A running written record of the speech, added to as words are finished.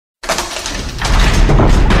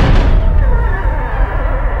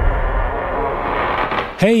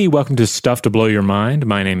Hey, welcome to Stuff to Blow Your Mind.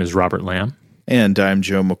 My name is Robert Lamb. And I'm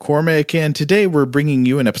Joe McCormick, and today we're bringing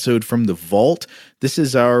you an episode from the Vault. This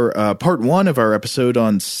is our part one of our episode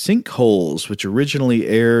on Sinkholes, which originally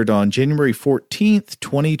aired on January 14th,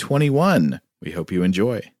 2021. We hope you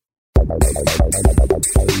enjoy.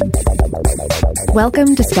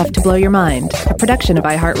 Welcome to Stuff to Blow Your Mind, a production of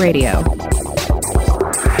iHeartRadio.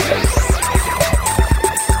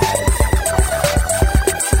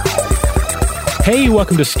 Hey,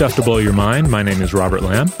 welcome to Stuff to Blow Your Mind. My name is Robert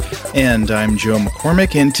Lamb. And I'm Joe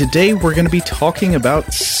McCormick, and today we're going to be talking about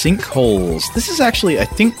sinkholes. This is actually, I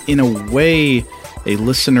think, in a way, a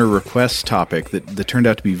listener request topic that turned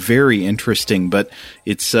out to be very interesting, but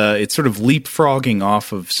it's sort of leapfrogging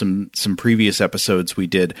off of some previous episodes we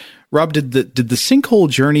did. Rob, did the sinkhole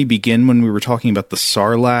journey begin when we were talking about the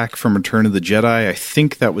Sarlacc from Return of the Jedi? I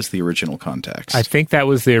think that was the original context. I think that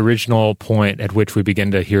was the original point at which we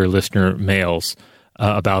began to hear listener mails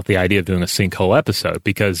about the idea of doing a sinkhole episode,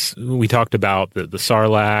 because we talked about the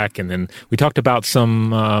Sarlacc, and then we talked about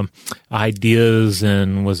some ideas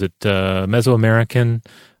in, was it Mesoamerican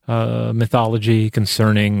mythology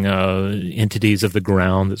concerning entities of the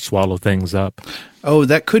ground that swallow things up? Oh,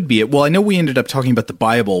 that could be it. Well, I know we ended up talking about the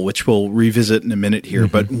Bible, which we'll revisit in a minute here,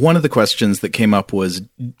 but one of the questions that came up was,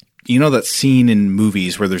 you know that scene in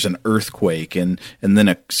movies where there's an earthquake and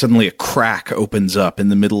then suddenly a crack opens up in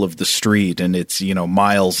the middle of the street and it's,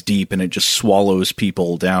 miles deep and it just swallows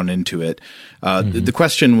people down into it. The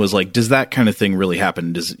question was like, does that kind of thing really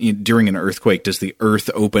happen? During an earthquake, does the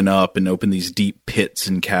earth open up and open these deep pits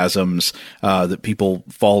and chasms that people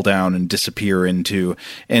fall down and disappear into?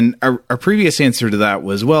 And our previous answer to that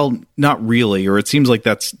was, well, not really, or it seems like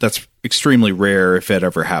that's extremely rare if it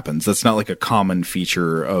ever happens. That's not like a common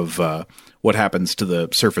feature of what happens to the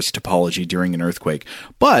surface topology during an earthquake.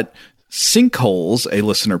 But sinkholes, a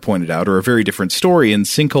listener pointed out, are a very different story, and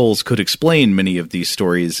sinkholes could explain many of these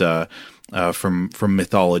stories from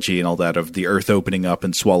mythology and all that, of the earth opening up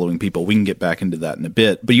and swallowing people. We can get back into that in a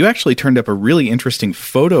bit. But you actually turned up a really interesting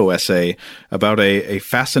photo essay about a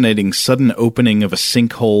fascinating sudden opening of a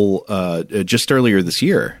sinkhole just earlier this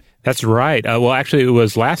year. That's right. Well, actually, it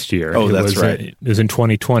was last year. Oh, that's right. It was in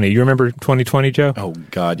 2020. You remember 2020, Joe? Oh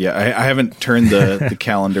God, yeah. I haven't turned the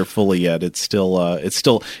calendar fully yet. It's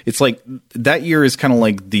like that year is kind of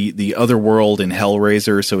like the other world in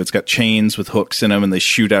Hellraiser. So it's got chains with hooks in them, and they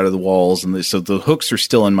shoot out of the walls, and so the hooks are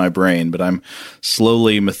still in my brain. But I'm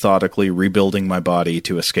slowly, methodically rebuilding my body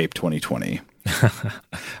to escape 2020. All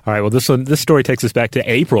right. Well, this story takes us back to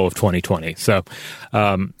April of 2020. So.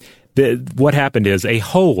 What happened is a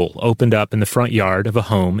hole opened up in the front yard of a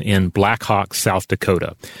home in Black Hawk, South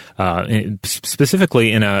Dakota,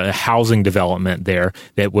 specifically in a housing development there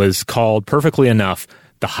that was called, perfectly enough,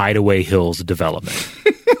 the Hideaway Hills Development.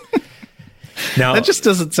 Now, that just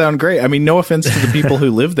doesn't sound great. I mean, no offense to the people who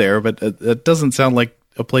live there, but that doesn't sound like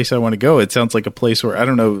a place I want to go. It sounds like a place where, I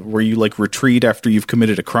don't know, where you like retreat after you've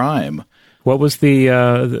committed a crime. What was the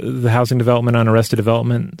housing development on Arrested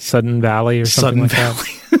Development? Sudden Valley or something Sudden like Valley.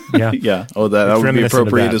 that? Yeah. Oh, that would be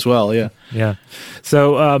appropriate as well. Yeah. Yeah.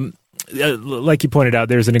 So, like you pointed out,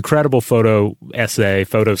 there's an incredible photo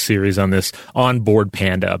series on this on Board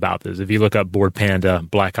Panda about this. If you look up Board Panda,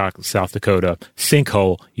 Black Hawk, South Dakota,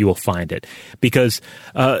 sinkhole, you will find it. Because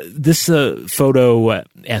this photo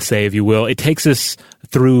essay, if you will, it takes us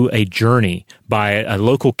through a journey by a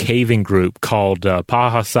local caving group called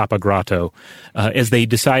Paha Sapagrato as they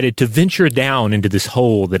decided to venture down into this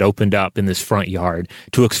hole that opened up in this front yard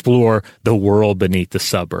to explore the world beneath the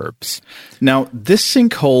suburbs. Now, this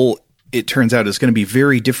sinkhole, it turns out, is going to be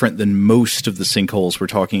very different than most of the sinkholes we're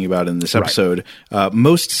talking about in this episode. Right.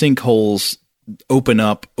 Most sinkholes open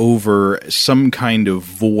up over some kind of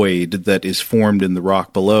void that is formed in the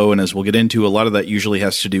rock below. And as we'll get into, a lot of that usually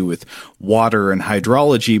has to do with water and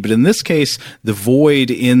hydrology. But in this case, the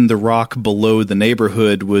void in the rock below the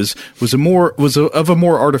neighborhood was of a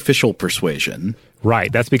more artificial persuasion.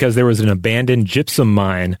 Right. That's because there was an abandoned gypsum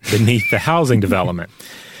mine beneath the housing development.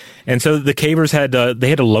 And so the cavers had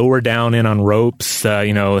to lower down in on ropes,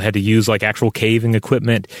 had to use like actual caving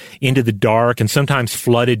equipment into the dark and sometimes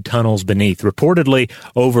flooded tunnels beneath, reportedly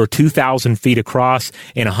over 2,000 feet across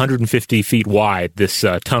and 150 feet wide, this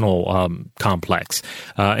tunnel complex.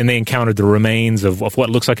 And they encountered the remains of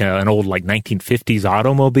what looks like an old like 1950s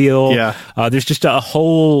automobile. Yeah. There's just a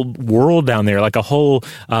whole world down there, like a whole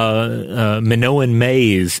Minoan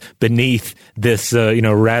maze beneath this,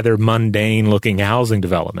 rather mundane looking housing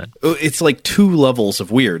development. It's like two levels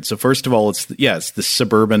of weird. So first of all, it's the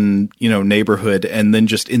suburban, neighborhood, and then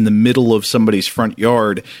just in the middle of somebody's front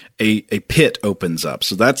yard, a pit opens up.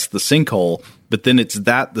 So that's the sinkhole. But then it's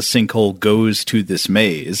that the sinkhole goes to this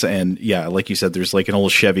maze. And yeah, like you said, there's like an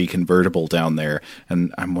old Chevy convertible down there.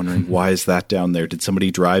 And I'm wondering, why is that down there? Did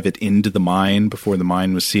somebody drive it into the mine before the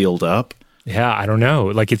mine was sealed up? Yeah, I don't know.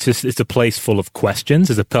 Like, it's a place full of questions.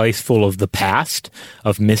 It's a place full of the past,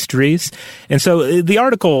 of mysteries. And so the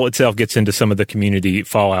article itself gets into some of the community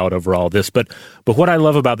fallout over all this. But what I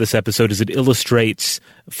love about this episode is it illustrates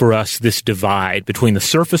for us this divide between the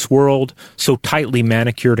surface world, so tightly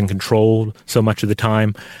manicured and controlled so much of the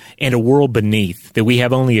time, and a world beneath that we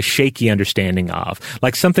have only a shaky understanding of.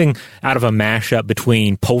 Like something out of a mashup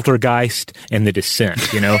between Poltergeist and The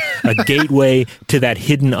Descent, A gateway to that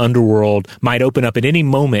hidden underworld might open up at any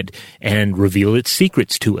moment and reveal its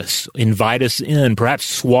secrets to us, invite us in, perhaps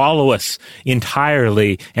swallow us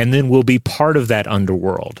entirely, and then we'll be part of that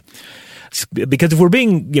underworld. Because if we're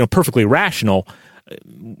being, perfectly rational,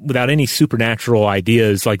 without any supernatural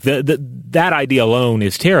ideas, like that idea alone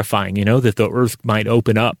is terrifying, that the earth might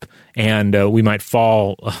open up and we might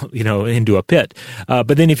fall, into a pit.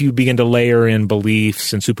 But then if you begin to layer in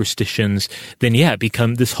beliefs and superstitions, then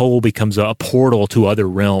this whole becomes a portal to other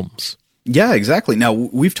realms. Yeah, exactly. Now,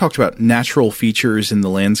 we've talked about natural features in the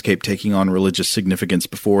landscape taking on religious significance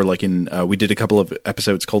before, like we did a couple of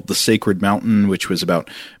episodes called The Sacred Mountain, which was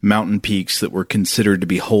about mountain peaks that were considered to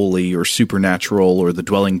be holy or supernatural, or the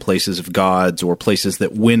dwelling places of gods, or places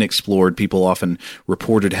that when explored, people often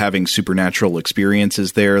reported having supernatural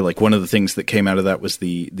experiences there. Like one of the things that came out of that was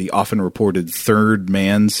the often reported third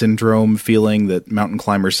man syndrome feeling that mountain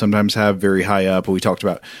climbers sometimes have very high up. We talked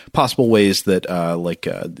about possible ways that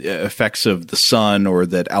effects of the sun or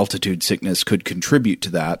that altitude sickness could contribute to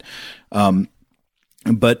that.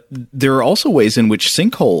 But there are also ways in which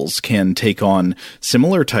sinkholes can take on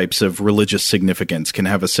similar types of religious significance, can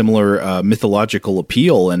have a similar mythological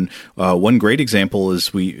appeal. And one great example is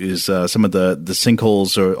some of the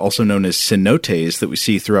sinkholes are also known as cenotes that we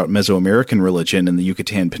see throughout Mesoamerican religion in the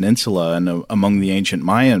Yucatan Peninsula and among the ancient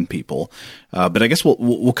Mayan people. But I guess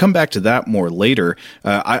we'll come back to that more later.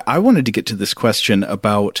 I wanted to get to this question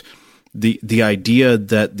about the idea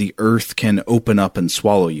that the earth can open up and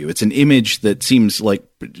swallow you. It's an image that seems like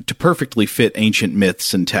to perfectly fit ancient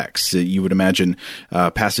myths and texts. You would imagine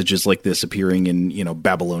passages like this appearing in,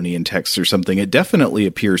 Babylonian texts or something. It definitely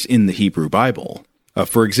appears in the Hebrew Bible.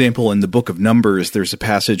 For example, in the book of Numbers, there's a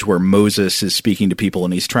passage where Moses is speaking to people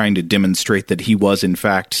and he's trying to demonstrate that he was in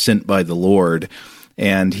fact sent by the Lord.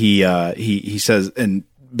 And he says, and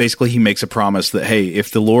basically he makes a promise that, hey,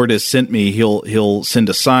 if the Lord has sent me, he'll send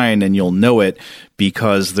a sign and you'll know it,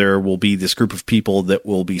 because there will be this group of people that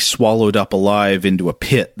will be swallowed up alive into a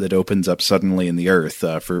pit that opens up suddenly in the earth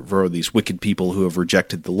for these wicked people who have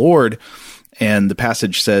rejected the Lord. And the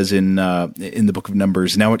passage says in the book of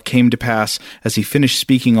Numbers, "Now it came to pass, as he finished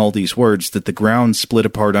speaking all these words, that the ground split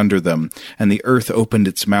apart under them, and the earth opened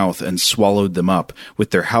its mouth and swallowed them up,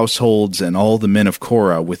 with their households and all the men of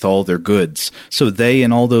Korah with all their goods. So they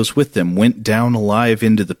and all those with them went down alive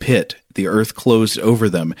into the pit. The earth closed over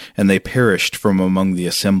them, and they perished from among the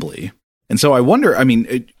assembly." And so I wonder,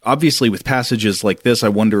 obviously with passages like this, I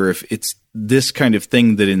wonder if it's this kind of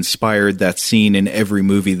thing that inspired that scene in every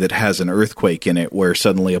movie that has an earthquake in it, where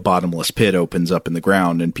suddenly a bottomless pit opens up in the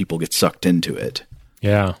ground and people get sucked into it.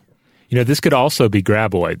 Yeah. This could also be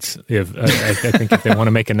graboids. I think if they want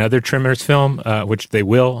to make another Tremors film, which they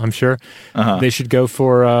will, I'm sure, they should go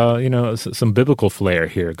for some biblical flair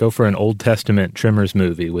here. Go for an Old Testament Tremors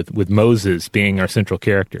movie with Moses being our central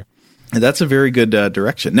character. That's a very good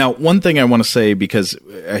direction. Now, one thing I want to say, because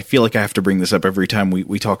I feel like I have to bring this up every time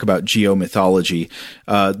we talk about geomythology,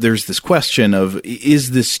 there's this question of,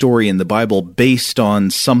 is this story in the Bible based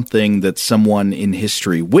on something that someone in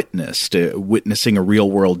history witnessed, witnessing a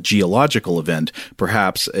real-world geological event,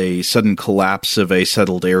 perhaps a sudden collapse of a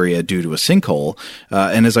settled area due to a sinkhole?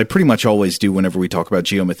 And as I pretty much always do whenever we talk about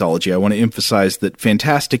geomythology, I want to emphasize that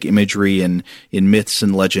fantastic imagery in myths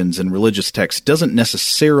and legends and religious texts doesn't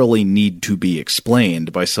necessarily need to be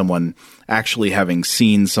explained by someone actually having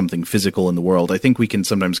seen something physical in the world. I think we can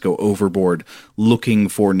sometimes go overboard looking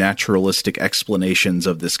for naturalistic explanations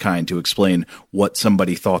of this kind to explain what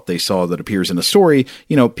somebody thought they saw that appears in a story.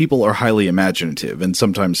 People are highly imaginative, and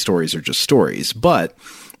sometimes stories are just stories. But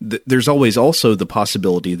there's always also the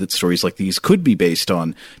possibility that stories like these could be based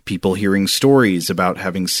on people hearing stories about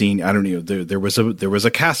having seen, I don't know, there was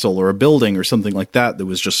a castle or a building or something like that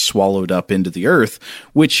was just swallowed up into the earth,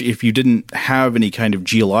 which if you didn't have any kind of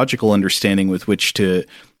geological understanding with which to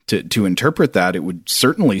to interpret that, it would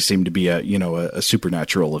certainly seem to be a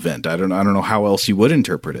supernatural event. I don't know how else you would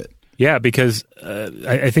interpret it. Yeah, because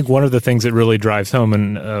I think one of the things that really drives home,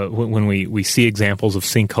 and when we see examples of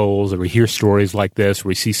sinkholes, or we hear stories like this, or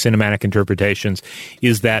we see cinematic interpretations,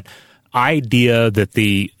 is that idea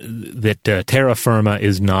that terra firma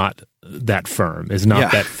is not that firm, is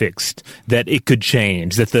not that fixed, that it could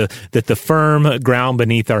change, that the firm ground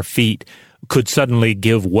beneath our feet could suddenly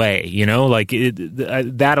give way,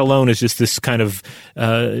 that alone is just this kind of,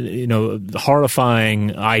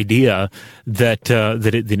 horrifying idea that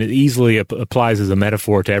it easily applies as a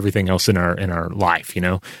metaphor to everything else in our life,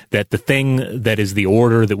 that the thing that is the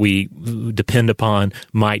order that we depend upon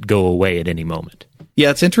might go away at any moment. Yeah,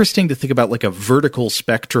 it's interesting to think about like a vertical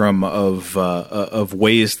spectrum of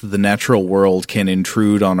ways that the natural world can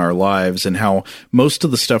intrude on our lives, and how most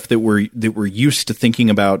of the stuff that we're used to thinking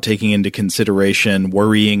about, taking into consideration,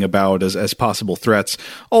 worrying about as possible threats,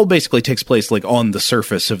 all basically takes place like on the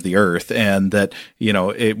surface of the Earth, and that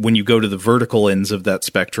when you go to the vertical ends of that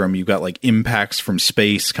spectrum, you've got like impacts from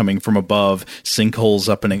space coming from above, sinkholes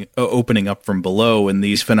opening up from below, and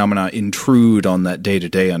these phenomena intrude on that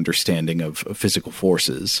day-to-day understanding of physical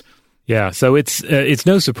forces. Yeah, so it's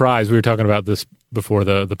no surprise, we were talking about this before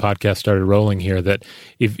the podcast started rolling here, that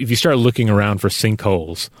if you start looking around for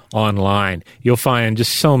sinkholes online, you'll find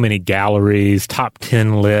just so many galleries, top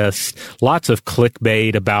 10 lists, lots of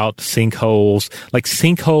clickbait about sinkholes. Like,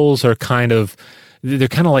 sinkholes are they're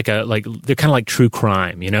kind of like true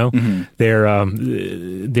crime, Mm-hmm.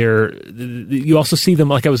 They're you also see them,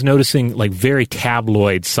 like I was noticing, like very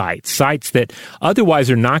tabloid sites that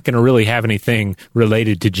otherwise are not going to really have anything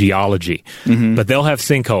related to geology, mm-hmm. but they'll have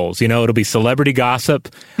sinkholes. It'll be celebrity gossip,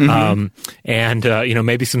 mm-hmm. And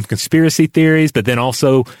maybe some conspiracy theories, but then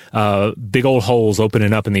also big old holes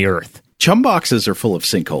opening up in the earth. Chum boxes are full of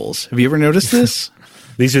sinkholes. Have you ever noticed this?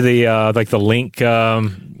 These are the like the link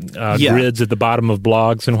grids at the bottom of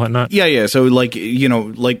blogs and whatnot. Yeah. So like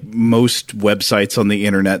most websites on the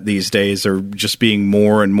internet these days are just being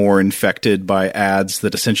more and more infected by ads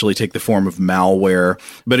that essentially take the form of malware.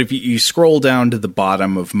 But if you scroll down to the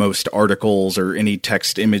bottom of most articles or any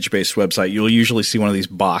text image based website, you'll usually see one of these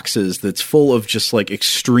boxes that's full of just like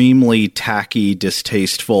extremely tacky,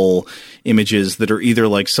 distasteful images that are either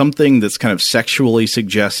like something that's kind of sexually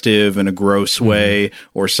suggestive in a gross mm-hmm. way,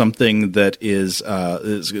 or something that is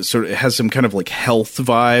sort of has some kind of like health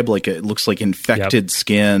vibe, like it looks like infected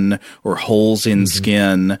skin or holes in mm-hmm.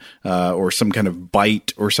 skin, or some kind of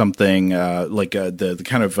bite or something, like the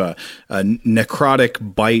kind of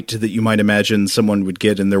necrotic bite that you might imagine someone would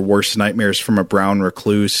get in their worst nightmares from a brown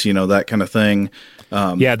recluse, that kind of thing.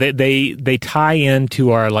 They tie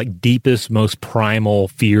into our like deepest, most primal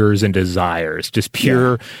fears and desires, just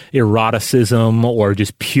pure eroticism, or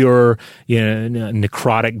just pure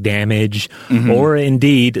necrotic damage, mm-hmm. or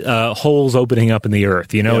indeed holes opening up in the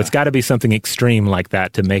earth. It's got to be something extreme like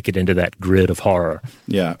that to make it into that grid of horror.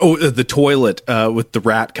 Yeah. Oh, the toilet with the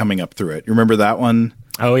rat coming up through it. You remember that one?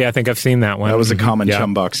 Oh, yeah, I think I've seen that one. That was a common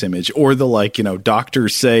chumbox image. Or the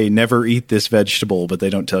doctors say never eat this vegetable, but they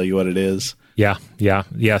don't tell you what it is. Yeah.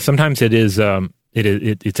 Sometimes it is.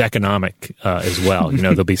 It's economic as well.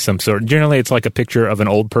 There'll be some sort. Generally, it's like a picture of an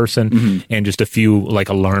old person mm-hmm. and just a few like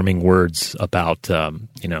alarming words about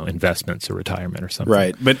investments or retirement or something.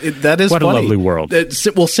 Right, but that is what funny. A lovely world. Well,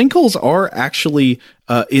 sinkholes are actually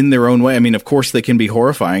in their own way. I mean, of course, they can be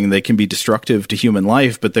horrifying. They can be destructive to human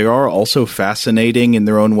life, but they are also fascinating in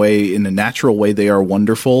their own way. In a natural way, they are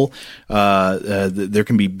wonderful. There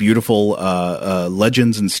can be beautiful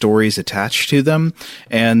legends and stories attached to them.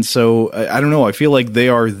 And so, I don't know, I feel like they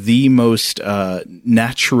are the most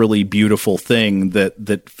naturally beautiful thing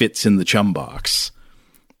that fits in the chum box.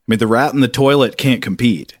 I mean, the rat in the toilet can't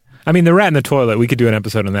compete. I mean, the rat in the toilet, we could do an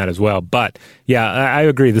episode on that as well. But, yeah, I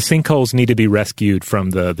agree. The sinkholes need to be rescued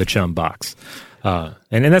from the chum box. And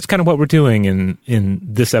that's kind of what we're doing in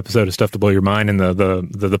this episode of Stuff to Blow Your Mind, and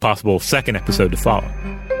the possible second episode to follow.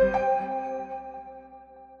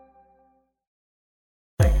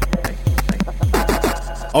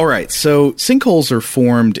 All right, so sinkholes are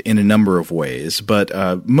formed in a number of ways, but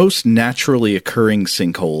most naturally occurring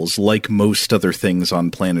sinkholes, like most other things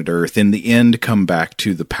on planet Earth, in the end come back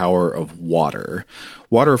to the power of water.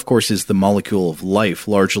 Water, of course, is the molecule of life,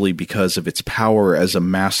 largely because of its power as a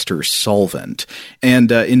master solvent. And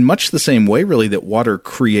in much the same way, really, that water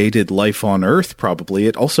created life on Earth, probably,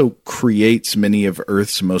 it also creates many of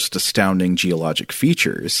Earth's most astounding geologic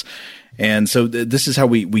features. And so this is how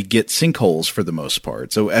we get sinkholes for the most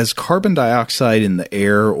part. So as carbon dioxide in the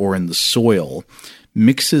air or in the soil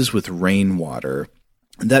mixes with rainwater,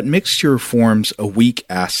 That mixture forms a weak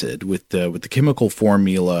acid with the chemical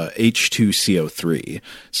formula H2CO3.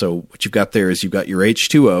 So what you've got there is you've got your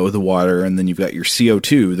H2O, the water, and then you've got your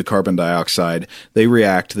CO2, the carbon dioxide. They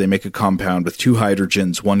react, they make a compound with 2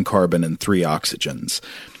 hydrogens, 1 carbon, and 3 oxygens.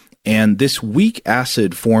 And this weak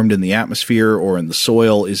acid formed in the atmosphere or in the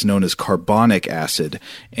soil is known as carbonic acid,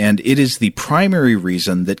 and it is the primary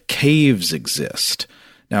reason that caves exist.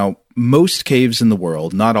 Now, most caves in the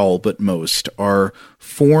world, not all but most, are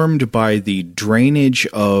formed by the drainage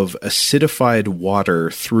of acidified water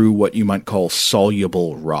through what you might call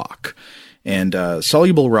soluble rock. And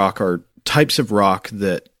soluble rock are types of rock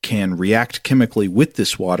that can react chemically with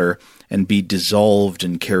this water and be dissolved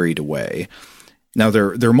and carried away. Now,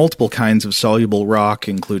 there are multiple kinds of soluble rock,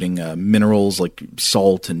 including minerals like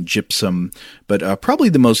salt and gypsum, but probably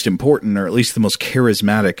the most important, or at least the most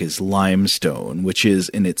charismatic, is limestone, which is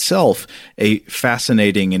in itself a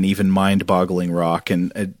fascinating and even mind-boggling rock.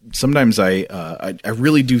 And sometimes I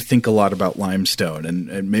really do think a lot about limestone,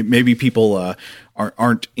 and maybe people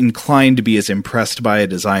aren't inclined to be as impressed by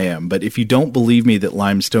it as I am. But if you don't believe me that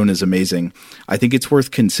limestone is amazing, I think it's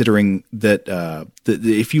worth considering that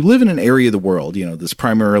if you live in an area of the world, that's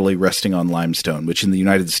primarily resting on limestone, which in the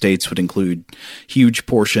United States would include huge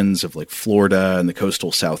portions of like Florida and the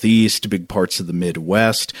coastal Southeast, big parts of the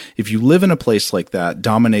Midwest. If you live in a place like that,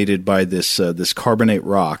 dominated by this carbonate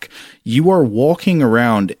rock, you are walking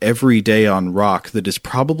around every day on rock that is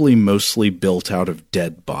probably mostly built out of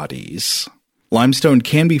dead bodies. Limestone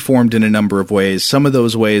can be formed in a number of ways. Some of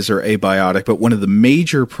those ways are abiotic, but one of the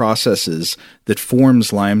major processes that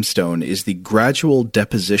forms limestone is the gradual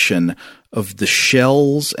deposition of the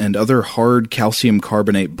shells and other hard calcium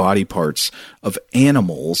carbonate body parts of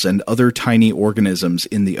animals and other tiny organisms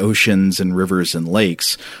in the oceans and rivers and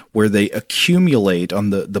lakes, where they accumulate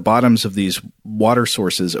on the bottoms of these water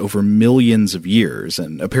sources over millions of years.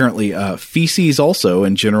 And apparently feces also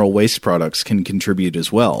and general waste products can contribute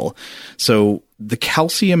as well. So the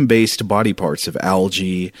calcium-based body parts of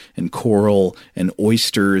algae and coral and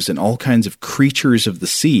oysters and all kinds of creatures of the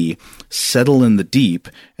sea settle in the deep,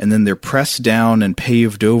 and then they're pressed down and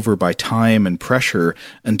paved over by time and pressure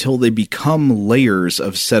until they become layers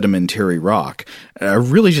of sedimentary rock. I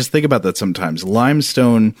really just think about that sometimes.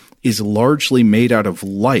 Limestone is largely made out of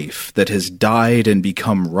life that has died and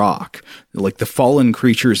become rock. Like the fallen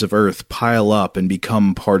creatures of Earth pile up and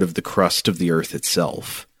become part of the crust of the Earth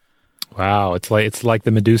itself. Wow, it's like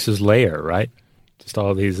the Medusa's lair, right? Just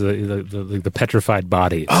all these the petrified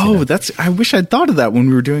bodies. Oh, I wish I'd thought of that when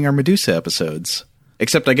we were doing our Medusa episodes.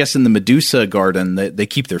 Except I guess in the Medusa garden, they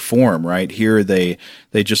keep their form, right? Here they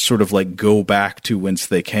just sort of like go back to whence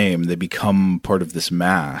they came. They become part of this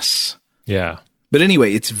mass. Yeah. But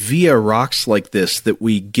anyway, it's via rocks like this that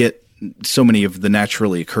we get so many of the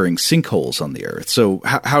naturally occurring sinkholes on the Earth. So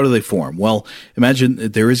how do they form? Well,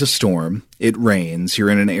 imagine there is a storm. It rains. You're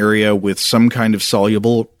in an area with some kind of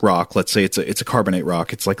soluble rock. Let's say it's a carbonate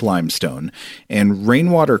rock. It's like limestone. And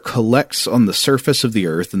rainwater collects on the surface of the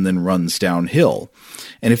Earth and then runs downhill.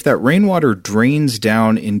 And if that rainwater drains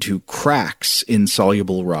down into cracks in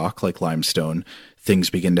soluble rock like limestone, things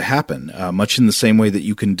begin to happen. Much in the same way that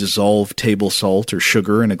you can dissolve table salt or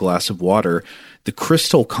sugar in a glass of water, the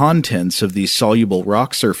crystal contents of these soluble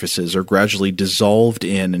rock surfaces are gradually dissolved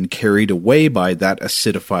in and carried away by that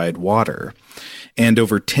acidified water. And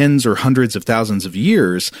over tens or hundreds of thousands of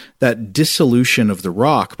years, that dissolution of the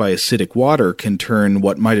rock by acidic water can turn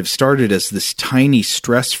what might have started as this tiny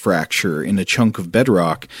stress fracture in a chunk of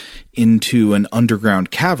bedrock into an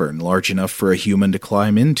underground cavern large enough for a human to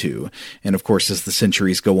climb into. And of course, as the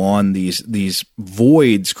centuries go on, these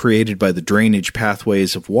voids created by the drainage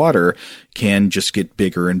pathways of water can just get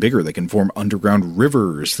bigger and bigger. They can form underground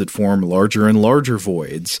rivers that form larger and larger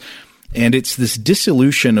voids. And it's this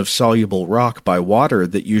dissolution of soluble rock by water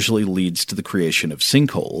that usually leads to the creation of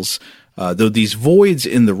sinkholes. Though these voids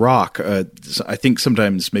in the rock, I think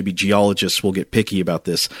sometimes maybe geologists will get picky about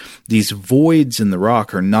this. These voids in the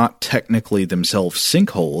rock are not technically themselves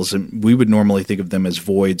sinkholes, and we would normally think of them as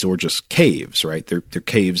voids or just caves, right? They're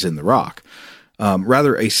caves in the rock.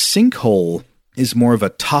 Rather, a sinkhole is more of a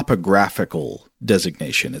topographical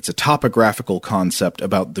designation. It's a topographical concept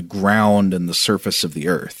about the ground and the surface of the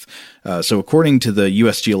Earth. So according to the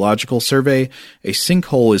U.S. Geological Survey, a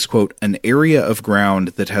sinkhole is, quote, an area of ground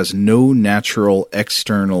that has no natural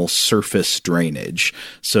external surface drainage.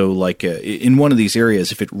 So like in one of these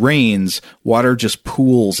areas, if it rains, water just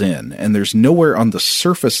pools in, and there's nowhere on the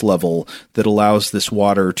surface level that allows this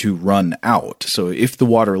water to run out. So if the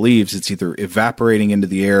water leaves, it's either evaporating into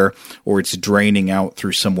the air or it's draining out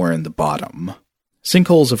through somewhere in the bottom.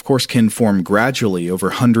 Sinkholes, of course, can form gradually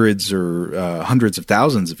over hundreds of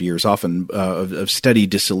thousands of years, often of steady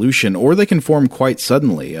dissolution, or they can form quite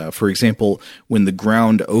suddenly. For example, when the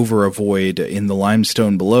ground over a void in the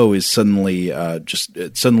limestone below is suddenly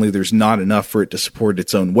there's not enough for it to support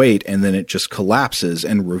its own weight, and then it just collapses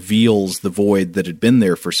and reveals the void that had been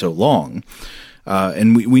there for so long.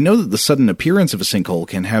 And we know that the sudden appearance of a sinkhole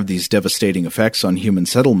can have these devastating effects on human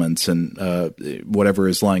settlements and whatever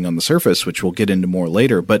is lying on the surface, which we'll get into more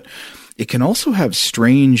later. But it can also have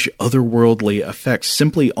strange otherworldly effects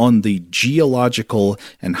simply on the geological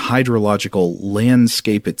and hydrological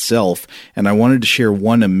landscape itself. And I wanted to share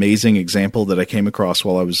one amazing example that I came across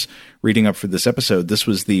while I was reading up for this episode. This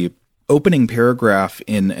was the opening paragraph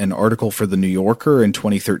in an article for The New Yorker in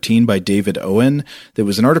 2013 by David Owen. There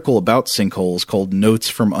was an article about sinkholes called Notes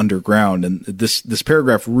from Underground, and this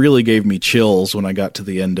paragraph really gave me chills when I got to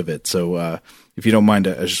the end of it. So if you don't mind,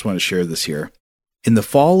 I just want to share this here. In the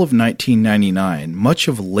fall of 1999, much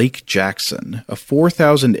of Lake Jackson, a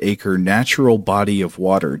 4,000-acre natural body of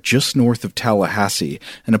water just north of Tallahassee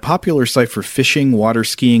and a popular site for fishing, water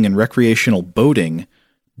skiing, and recreational boating,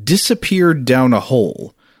 disappeared down a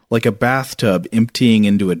hole, like a bathtub emptying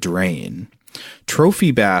into a drain.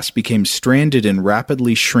 Trophy bass became stranded in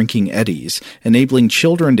rapidly shrinking eddies, enabling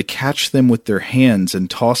children to catch them with their hands and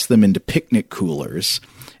toss them into picnic coolers.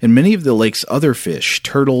 And many of the lake's other fish,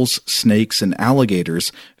 turtles, snakes, and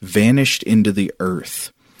alligators, vanished into the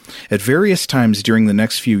earth. At various times during the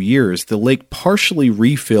next few years, the lake partially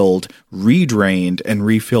refilled, redrained, and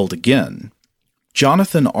refilled again.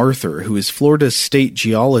 Jonathan Arthur, who is Florida's state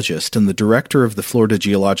geologist and the director of the Florida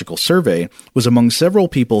Geological Survey, was among several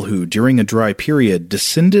people who, during a dry period,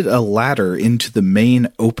 descended a ladder into the main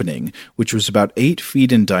opening, which was about 8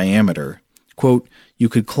 feet in diameter. Quote, "You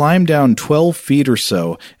could climb down 12 feet or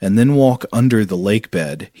so and then walk under the lake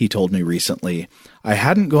bed," he told me recently. "I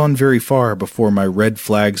hadn't gone very far before my red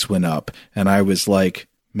flags went up, and I was like,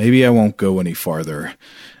 maybe I won't go any farther."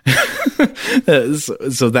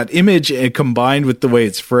 So that image combined with the way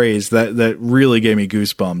it's phrased, that really gave me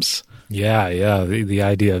goosebumps. Yeah. The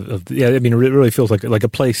idea of I mean, it really feels like a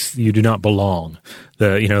place you do not belong.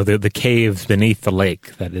 The caves beneath the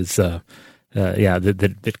lake that is,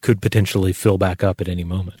 that could potentially fill back up at any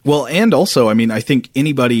moment. Well, and also, I mean, I think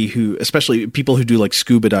anybody who, especially people who do like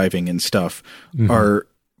scuba diving and stuff, are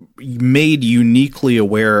made uniquely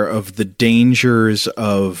aware of the dangers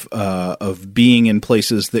of being in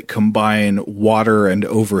places that combine water and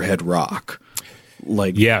overhead rock.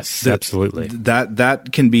 Like, yes, absolutely.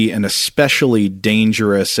 That can be an especially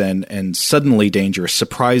dangerous and suddenly dangerous,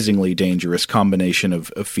 surprisingly dangerous combination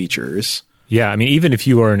of features. Yeah, I mean, even if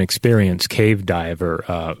you are an experienced cave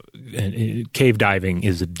diver, cave diving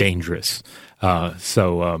is dangerous.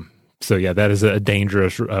 So yeah, that is a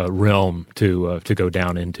dangerous realm to go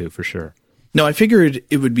down into for sure. Now, I figured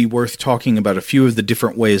it would be worth talking about a few of the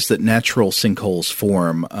different ways that natural sinkholes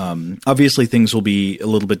form. Obviously, things will be a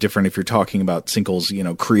little bit different if you're talking about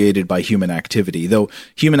sinkholes, created by human activity, though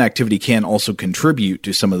human activity can also contribute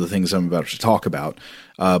to some of the things I'm about to talk about.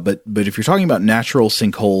 But if you're talking about natural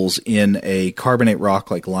sinkholes in a carbonate rock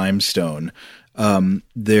like limestone,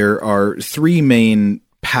 there are 3 main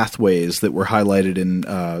pathways that were highlighted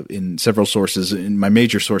in several sources. In my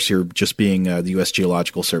major source here just being the U.S.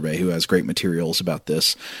 Geological Survey, who has great materials about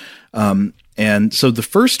this. And so the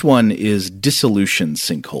first one is dissolution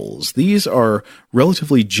sinkholes. These are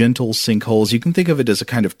relatively gentle sinkholes. You can think of it as a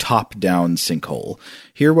kind of top-down sinkhole.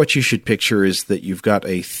 Here, what you should picture is that you've got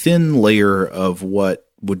a thin layer of what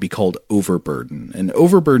would be called overburden. And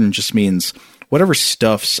overburden just means whatever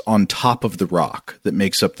stuff's on top of the rock that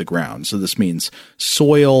makes up the ground. So this means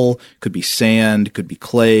soil, could be sand, could be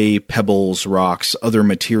clay, pebbles, rocks, other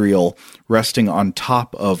material resting on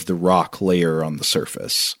top of the rock layer on the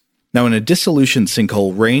surface. Now, in a dissolution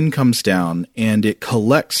sinkhole, rain comes down and it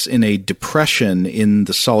collects in a depression in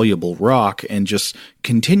the soluble rock and just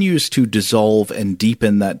continues to dissolve and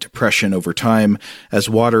deepen that depression over time as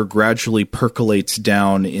water gradually percolates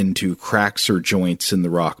down into cracks or joints in the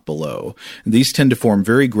rock below. And these tend to form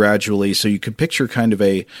very gradually, so you could picture kind of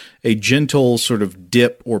a gentle sort of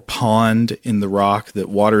dip or pond in the rock that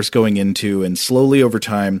water's going into, and slowly over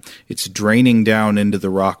time it's draining down into the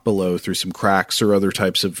rock below through some cracks or other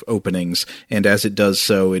types of openings, and as it does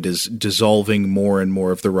so, it is dissolving more and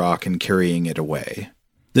more of the rock and carrying it away.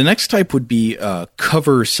 The next type would be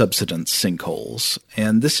cover subsidence sinkholes,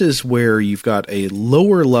 and this is where you've got a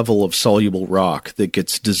lower level of soluble rock that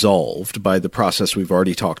gets dissolved by the process we've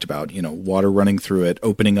already talked about, water running through it,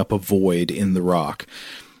 opening up a void in the rock.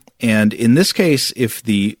 And in this case, if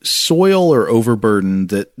the soil or overburden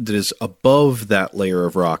that is above that layer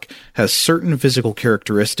of rock has certain physical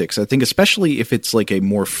characteristics, I think especially if it's like a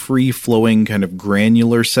more free-flowing kind of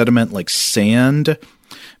granular sediment like sand,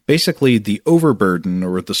 basically the overburden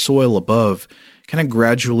or the soil above kind of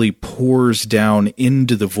gradually pours down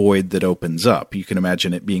into the void that opens up. You can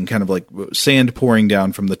imagine it being kind of like sand pouring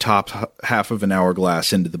down from the top half of an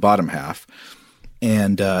hourglass into the bottom half.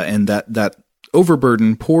 And that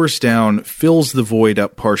overburden pours down, fills the void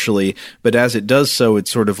up partially, but as it does so, it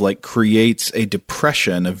sort of like creates a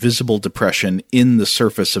depression, a visible depression in the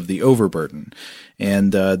surface of the overburden.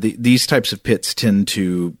 And these types of pits tend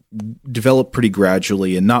to develop pretty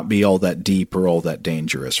gradually and not be all that deep or all that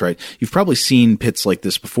dangerous, right? You've probably seen pits like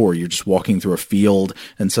this before. You're just walking through a field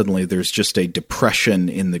and suddenly there's just a depression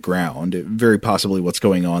in the ground. Very possibly what's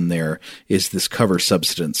going on there is this cover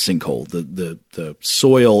subsidence sinkhole. The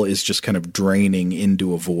soil is just kind of draining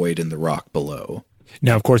into a void in the rock below.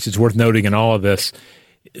 Now, of course, it's worth noting in all of this,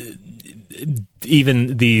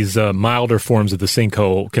 even these milder forms of the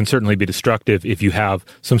sinkhole can certainly be destructive if you have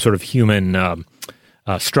some sort of human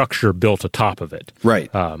structure built atop of it, right?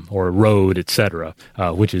 Or a road, etc.,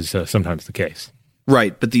 which is sometimes the case.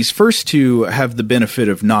 Right, but these first two have the benefit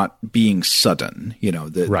of not being sudden.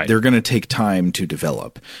 Right. They're going to take time to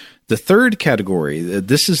develop. The third category,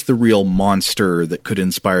 this is the real monster that could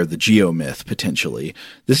inspire the geomyth, potentially.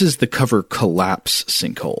 This is the cover collapse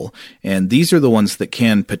sinkhole. And these are the ones that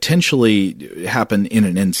can potentially happen in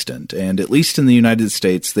an instant. And at least in the United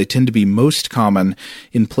States, they tend to be most common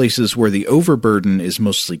in places where the overburden is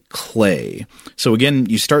mostly clay. So again,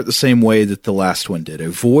 you start the same way that the last one did. A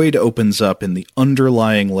void opens up in the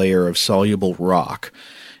underlying layer of soluble rock.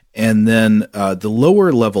 And then the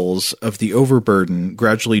lower levels of the overburden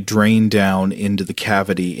gradually drain down into the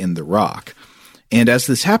cavity in the rock. And as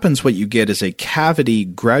this happens, what you get is a cavity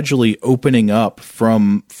gradually opening up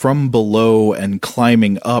from below and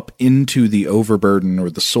climbing up into the overburden or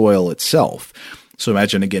the soil itself. So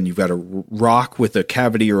imagine, again, you've got a rock with a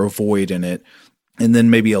cavity or a void in it, and then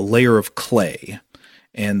maybe a layer of clay.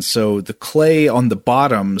 And so the clay on the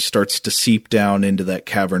bottom starts to seep down into that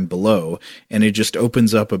cavern below, and it just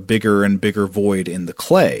opens up a bigger and bigger void in the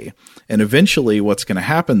clay. And eventually what's going to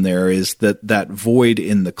happen there is that void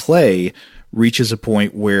in the clay reaches a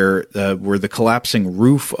point where the collapsing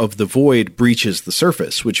roof of the void breaches the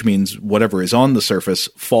surface, which means whatever is on the surface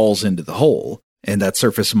falls into the hole. And that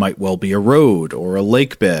surface might well be a road or a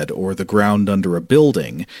lake bed or the ground under a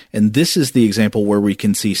building. And this is the example where we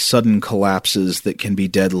can see sudden collapses that can be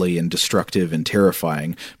deadly and destructive and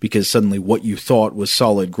terrifying, because suddenly what you thought was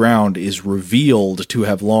solid ground is revealed to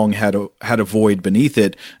have long had a void beneath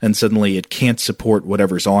it, and suddenly it can't support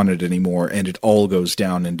whatever's on it anymore, and it all goes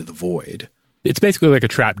down into the void. It's basically like a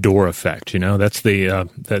trap door effect, That's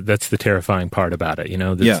that's the terrifying part about it,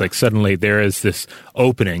 It's like suddenly there is this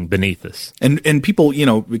opening beneath us, and people,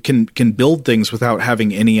 can build things without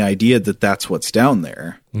having any idea that that's what's down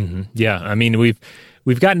there. Mm-hmm. Yeah, I mean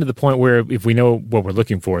we've gotten to the point where if we know what we're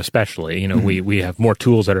looking for, especially, mm-hmm. we have more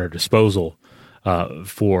tools at our disposal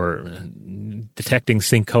for detecting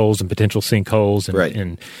sinkholes and potential sinkholes, and right.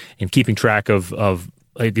 and keeping track of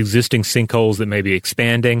like existing sinkholes that may be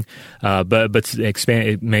expanding, but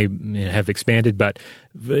it may have expanded. But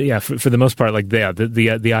yeah, for the most part,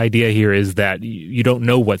 the idea here is that you don't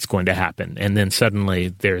know what's going to happen, and then suddenly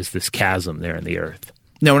there's this chasm there in the earth.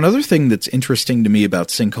 Now, another thing that's interesting to me about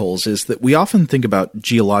sinkholes is that we often think about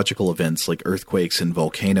geological events like earthquakes and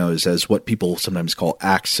volcanoes as what people sometimes call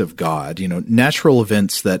acts of God, natural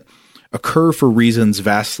events that occur for reasons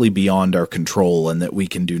vastly beyond our control and that we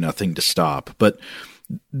can do nothing to stop. But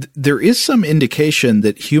there is some indication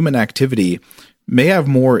that human activity may have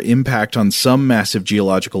more impact on some massive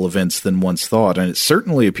geological events than once thought, and it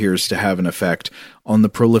certainly appears to have an effect on the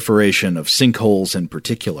proliferation of sinkholes in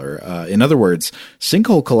particular. In other words,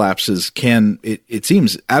 sinkhole collapses can, it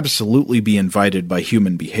seems, absolutely be invited by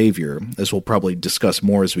human behavior, as we'll probably discuss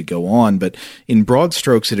more as we go on, but in broad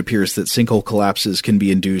strokes, it appears that sinkhole collapses can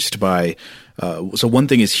be induced by so one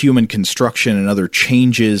thing is human construction and other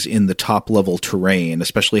changes in the top-level terrain,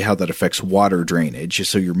 especially how that affects water drainage.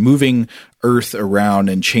 So you're moving earth around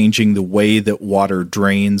and changing the way that water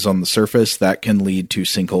drains on the surface. That can lead to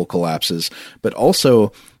sinkhole collapses. But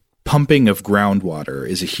also, pumping of groundwater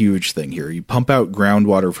is a huge thing here. You pump out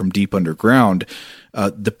groundwater from deep underground.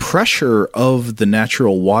 The pressure of the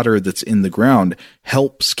natural water that's in the ground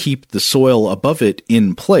helps keep the soil above it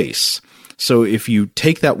in place. So if you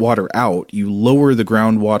take that water out, you lower the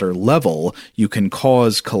groundwater level, you can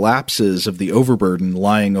cause collapses of the overburden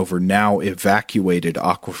lying over now evacuated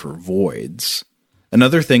aquifer voids.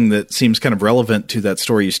 Another thing that seems kind of relevant to that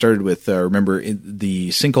story you started with, remember the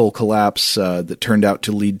sinkhole collapse that turned out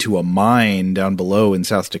to lead to a mine down below in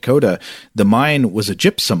South Dakota. The mine was a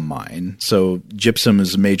gypsum mine. So gypsum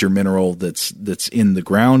is a major mineral that's in the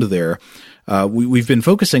ground there. We've been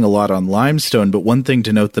focusing a lot on limestone, but one thing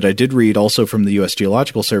to note that I did read also from the U.S.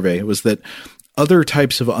 Geological Survey was that other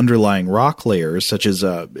types of underlying rock layers, such as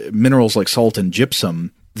minerals like salt and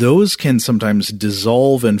gypsum, those can sometimes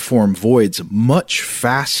dissolve and form voids much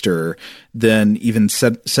faster than even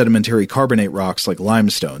sedimentary carbonate rocks like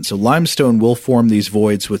limestone. So limestone will form these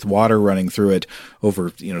voids with water running through it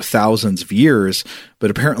over thousands of years. But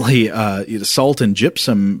apparently, salt and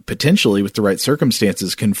gypsum, potentially with the right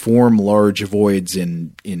circumstances, can form large voids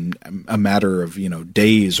in a matter of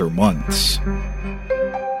days or months.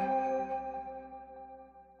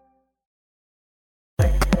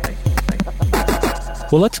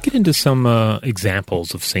 Well, let's get into some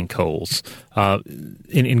examples of sinkholes.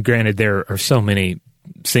 And granted, there are so many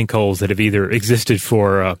sinkholes that have either existed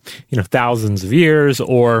for thousands of years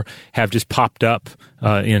or have just popped up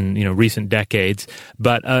in recent decades.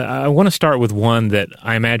 But I want to start with one that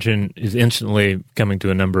I imagine is instantly coming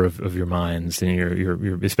to a number of your minds, and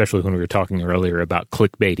you're especially when we were talking earlier about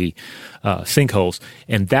clickbaity sinkholes,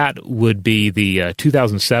 and that would be the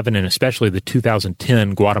 2007 and especially the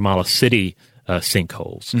 2010 Guatemala City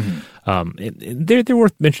sinkholes. Mm-hmm. They're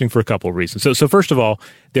worth mentioning for a couple of reasons. So first of all,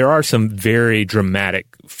 there are some very dramatic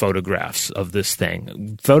photographs of this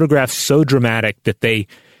thing. Photographs so dramatic that they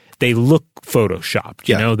look photoshopped.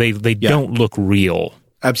 They don't look real.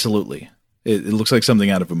 Absolutely, it looks like something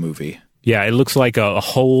out of a movie. Yeah, it looks like a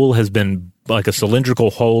hole has been, like a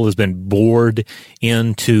cylindrical hole has been bored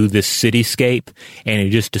into this cityscape, and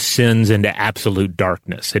it just descends into absolute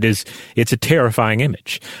darkness. It's a terrifying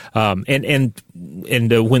image. And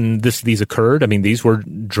when these occurred, I mean, these were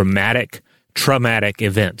dramatic, traumatic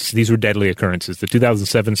events. These were deadly occurrences. The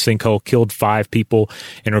 2007 sinkhole killed 5 people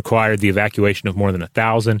and required the evacuation of more than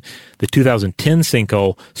 1,000. The 2010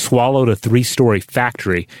 sinkhole swallowed a 3-story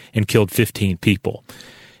factory and killed 15 people.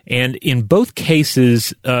 And in both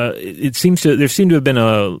cases, there seemed to have been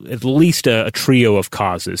at least a trio of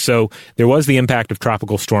causes. So there was the impact of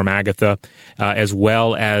Tropical Storm Agatha, as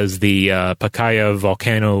well as the Pacaya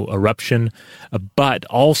volcano eruption, but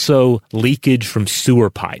also leakage from sewer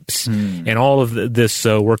pipes. And all of this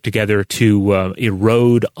worked together to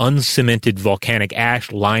erode uncemented volcanic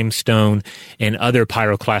ash, limestone, and other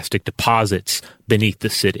pyroclastic deposits beneath the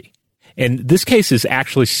city. And this case is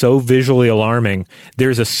actually so visually alarming.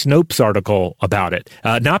 There's a Snopes article about it,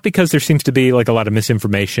 not because there seems to be like a lot of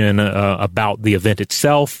misinformation about the event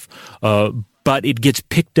itself, but it gets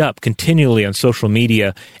picked up continually on social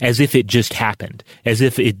media as if it just happened,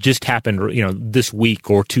 this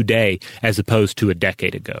week or today, as opposed to a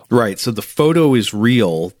decade ago. Right. So the photo is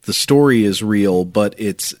real, the story is real, but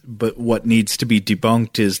what needs to be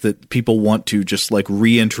debunked is that people want to just like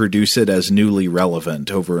reintroduce it as newly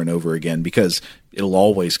relevant over and over again because it'll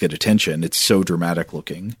always get attention. It's so dramatic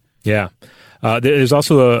looking. Yeah. There's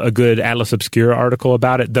also a good Atlas Obscura article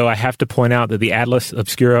about it, though I have to point out that the Atlas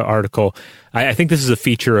Obscura article, I think this is a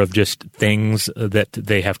feature of just things that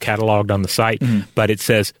they have cataloged on the site, but it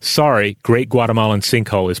says, sorry, Great Guatemalan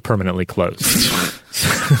Sinkhole is permanently closed,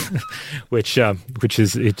 which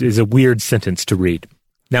is a weird sentence to read.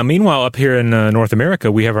 Now, meanwhile, up here in North America,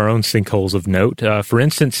 we have our own sinkholes of note. For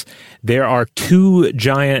instance, there are 2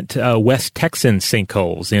 giant West Texan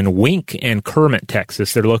sinkholes in Wink and Kermit,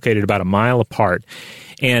 Texas. They're located about a mile apart.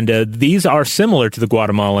 And these are similar to the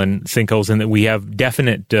Guatemalan sinkholes in that we have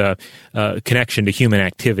definite connection to human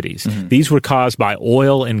activities. Mm-hmm. These were caused by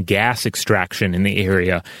oil and gas extraction in the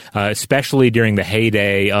area, especially during the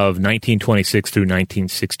heyday of 1926 through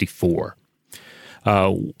 1964.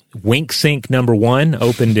 Wink Sink number 1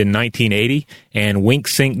 opened in 1980, and Wink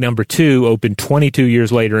Sink number 2 opened 22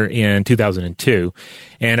 years later in 2002.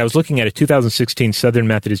 And I was looking at a 2016 Southern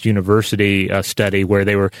Methodist University study where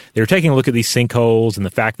they were taking a look at these sinkholes and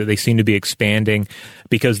the fact that they seem to be expanding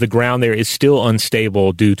because the ground there is still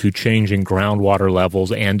unstable due to changing groundwater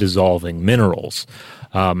levels and dissolving minerals.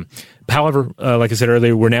 However, like I said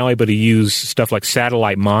earlier, we're now able to use stuff like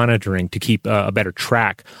satellite monitoring to keep a better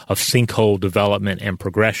track of sinkhole development and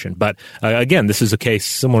progression. But again, this is a case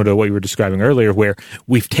similar to what you were describing earlier, where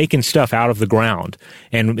we've taken stuff out of the ground,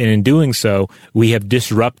 and in doing so, we have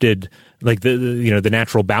disrupted like the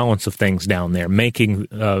natural balance of things down there, making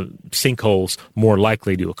sinkholes more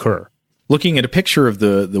likely to occur. Looking at a picture of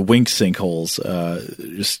the Wink sinkholes,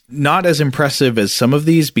 just not as impressive as some of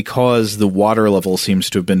these because the water level seems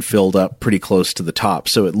to have been filled up pretty close to the top.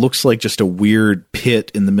 So it looks like just a weird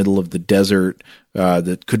pit in the middle of the desert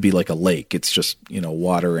that could be like a lake. It's just,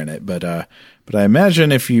 water in it. But I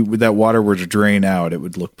imagine if that water were to drain out, it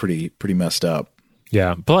would look pretty messed up.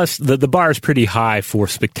 Yeah. Plus, the bar is pretty high for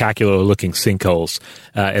spectacular-looking sinkholes,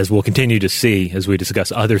 as we'll continue to see as we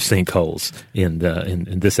discuss other sinkholes in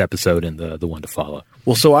this episode and the one to follow.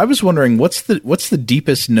 Well, so I was wondering, what's the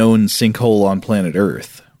deepest known sinkhole on planet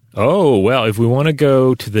Earth? Oh, well, if we want to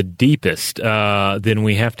go to the deepest, then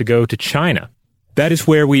we have to go to China. That is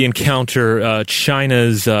where we encounter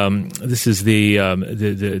China's. This is the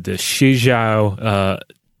Shijiao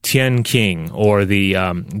Tianqing, or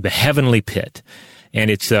the Heavenly Pit. And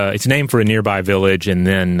it's named for a nearby village, and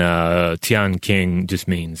then Tianqing just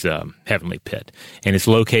means heavenly pit. And it's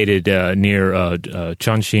located near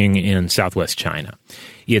Chongqing in southwest China.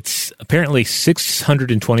 It's apparently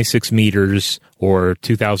 626 meters, or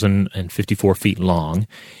 2,054 feet long.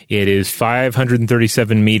 It is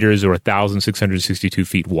 537 meters, or 1,662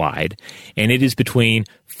 feet wide. And it is between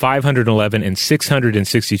 511 and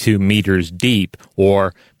 662 meters deep,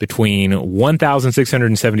 or between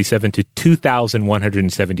 1,677 to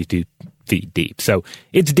 2,172 feet deep. So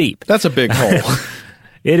it's deep. That's a big hole.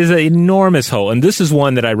 It is an enormous hole, and this is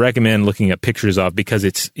one that I recommend looking at pictures of because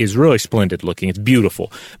it's really splendid looking. It's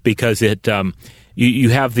beautiful because it you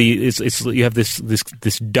have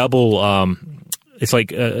this double. It's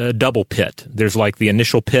like a double pit. There's like the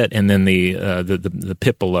initial pit and then the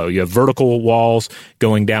pit below. You have vertical walls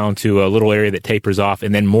going down to a little area that tapers off,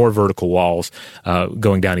 and then more vertical walls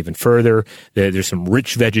going down even further. There's some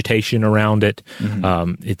rich vegetation around it.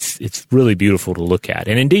 Mm-hmm. It's really beautiful to look at.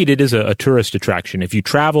 And indeed, it is a tourist attraction. If you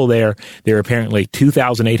travel there are apparently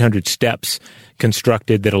 2,800 steps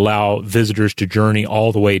constructed that allow visitors to journey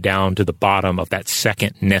all the way down to the bottom of that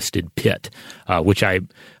second nested pit, which I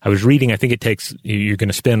was reading. I think you're going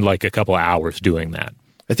to spend like a couple of hours doing that.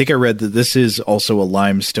 I think I read that this is also a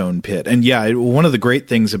limestone pit. And yeah, one of the great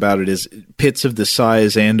things about it is pits of this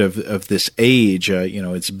size and of this age,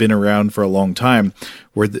 it's been around for a long time,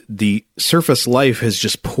 where the surface life has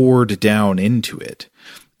just poured down into it.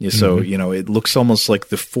 So, mm-hmm. It looks almost like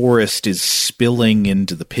the forest is spilling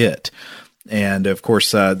into the pit. And of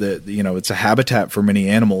course, it's a habitat for many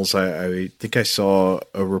animals. I think I saw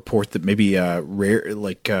a report that maybe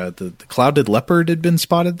the clouded leopard had been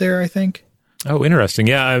spotted there, I think. Oh, interesting.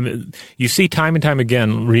 Yeah. You see time and time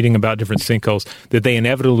again, reading about different sinkholes, that they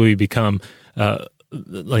inevitably become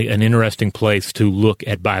like an interesting place to look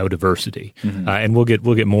at biodiversity. Mm-hmm. And we'll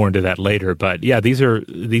get more into that later. But yeah, these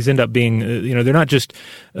end up being, they're not just,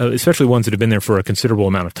 especially ones that have been there for a considerable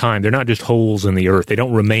amount of time. They're not just holes in the earth. They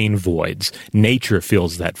don't remain voids. Nature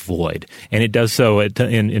fills that void, and it does so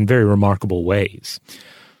in very remarkable ways.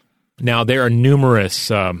 Now, there are numerous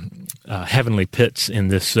heavenly pits in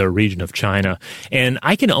this region of China, and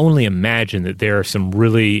I can only imagine that there are some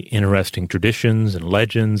really interesting traditions and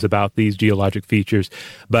legends about these geologic features,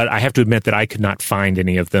 but I have to admit that I could not find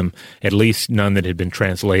any of them, at least none that had been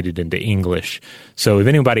translated into English. So if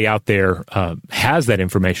anybody out there has that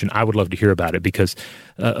information, I would love to hear about it, because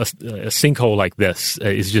a sinkhole like this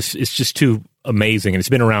it's just too amazing, and it's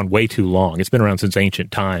been around way too long. It's been around since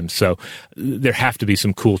ancient times, so there have to be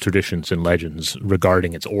some cool traditions and legends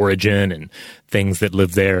regarding its origin and things that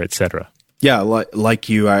live there, etc. Yeah, like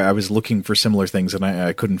you, I was looking for similar things, and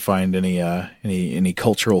I couldn't find any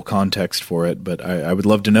cultural context for it. But I would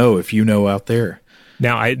love to know if you know out there.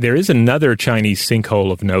 Now, there is another Chinese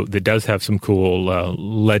sinkhole of note that does have some cool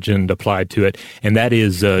legend applied to it, and that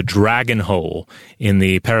is Dragon Hole in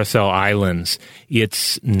the Paracel Islands.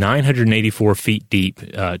 It's 984 feet deep,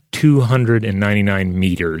 299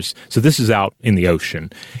 meters. So this is out in the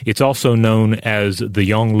ocean. It's also known as the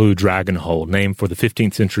Yonglu Dragon Hole, named for the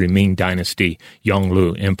 15th century Ming Dynasty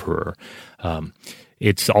Yonglu Emperor.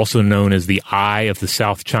 It's also known as the Eye of the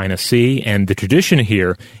South China Sea, and the tradition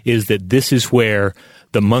here is that this is where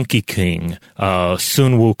the Monkey King,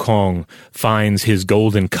 Sun Wukong, finds his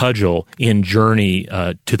golden cudgel in Journey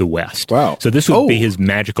to the West. Wow! So this would be his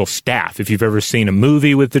magical staff. If you've ever seen a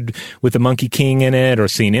movie with the Monkey King in it, or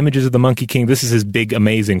seen images of the Monkey King, this is his big,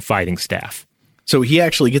 amazing fighting staff. So he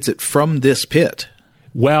actually gets it from this pit.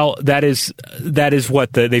 Well, that is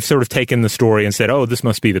what they've sort of taken the story and said, oh, this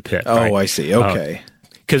must be the pit. Oh, right? I see. Okay.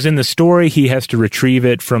 Because in the story, he has to retrieve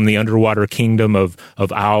it from the underwater kingdom of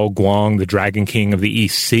Ao Guang, the Dragon King of the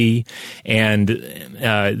East Sea, and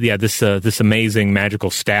this amazing magical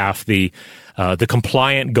staff, the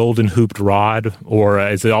compliant golden hooped rod, or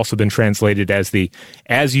as it's also been translated as the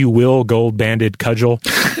as you will gold banded cudgel.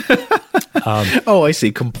 I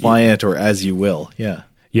see, compliant or as you will, yeah.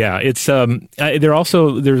 Yeah, it's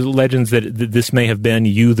there's legends that this may have been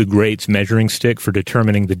Yu the Great's measuring stick for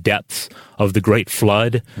determining the depths of the Great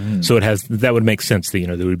Flood. So that would make sense that,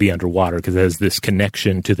 that it would be underwater because it has this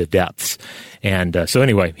connection to the depths. And so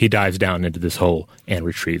anyway, he dives down into this hole and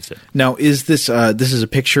retrieves it. Now, is this is a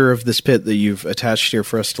picture of this pit that you've attached here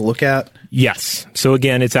for us to look at? Yes. So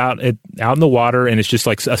again, it's out in the water, and it's just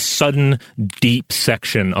like a sudden deep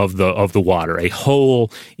section of the water, a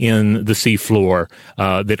hole in the seafloor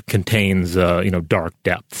that contains dark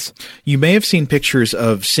depths. You may have seen pictures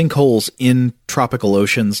of sinkholes in tropical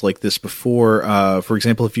oceans like this before. For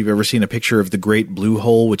example, if you've ever seen a picture of the Great Blue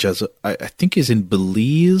Hole, which I think is in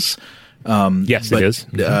Belize. Yes, it is.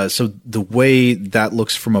 So the way that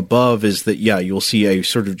looks from above is that, you'll see a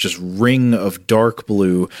sort of just ring of dark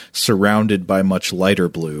blue surrounded by much lighter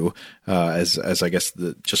blue, as I guess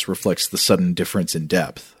just reflects the sudden difference in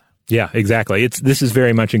depth. Yeah, exactly. This is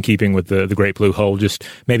very much in keeping with the Great Blue Hole, just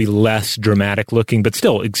maybe less dramatic looking, but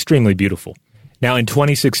still extremely beautiful. Now, in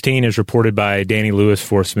 2016, as reported by Danny Lewis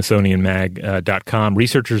for SmithsonianMag.com,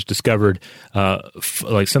 researchers discovered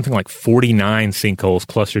something like 49 sinkholes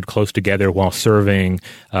clustered close together while surveying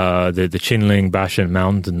the Qinling Bashan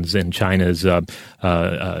Mountains in China's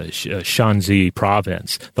Shanxi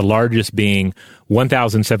province, the largest being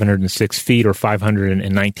 1,706 feet or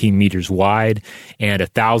 519 meters wide and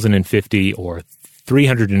 1,050 or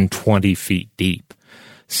 320 feet deep.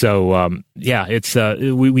 So, it's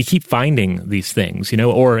we keep finding these things,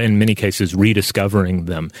 or in many cases rediscovering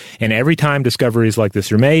them. And every time discoveries like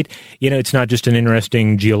this are made, it's not just an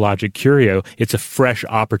interesting geologic curio. It's a fresh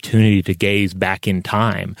opportunity to gaze back in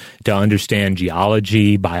time, to understand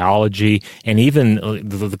geology, biology, and even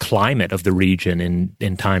the climate of the region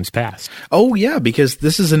in times past. Oh, yeah, because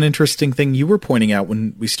this is an interesting thing you were pointing out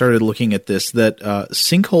when we started looking at this, that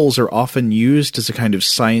sinkholes are often used as a kind of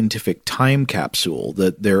scientific time capsule,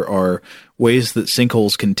 that there are ways that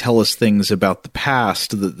sinkholes can tell us things about the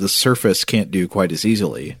past that the surface can't do quite as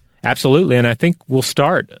easily. Absolutely, and I think we'll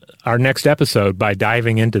start our next episode by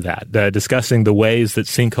diving into that, discussing the ways that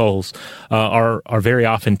sinkholes are very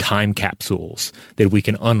often time capsules that we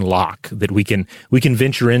can unlock, that we can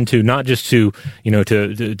venture into, not just to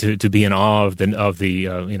be in awe of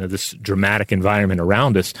the this dramatic environment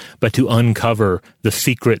around us, but to uncover the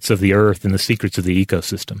secrets of the earth and the secrets of the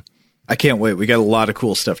ecosystem. I can't wait. We got a lot of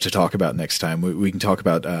cool stuff to talk about next time. We can talk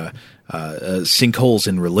about sinkholes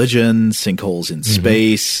in religion, sinkholes in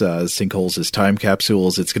space, sinkholes as time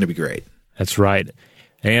capsules. It's going to be great. That's right.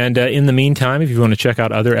 And in the meantime, if you want to check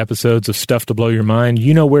out other episodes of Stuff to Blow Your Mind,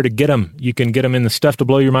 you know where to get them. You can get them in the Stuff to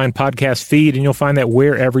Blow Your Mind podcast feed, and you'll find that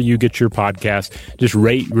wherever you get your podcast. Just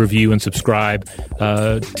rate, review, and subscribe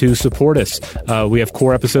to support us. We have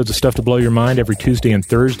core episodes of Stuff to Blow Your Mind every Tuesday and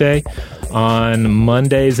Thursday. On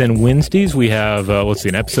Mondays and Wednesdays, we have,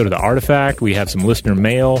 an episode of The Artifact. We have some listener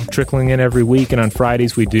mail trickling in every week. And on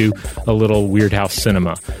Fridays, we do a little Weird House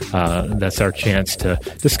Cinema. That's our chance to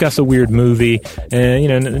discuss a weird movie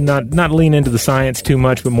and, not lean into the science too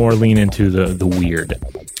much, but more lean into the weird.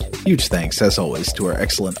 Huge thanks, as always, to our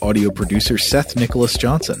excellent audio producer, Seth Nicholas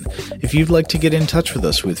Johnson. If you'd like to get in touch with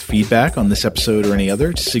us with feedback on this episode or any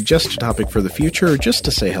other, to suggest a topic for the future, or just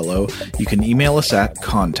to say hello, you can email us at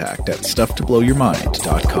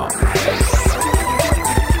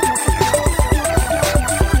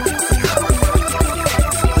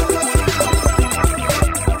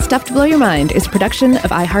Stuff to Blow Your Mind is a production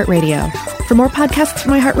of iHeartRadio. For more podcasts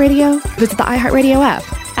from iHeartRadio, visit the iHeartRadio app,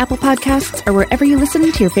 Apple Podcasts, or wherever you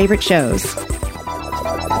listen to your favorite shows.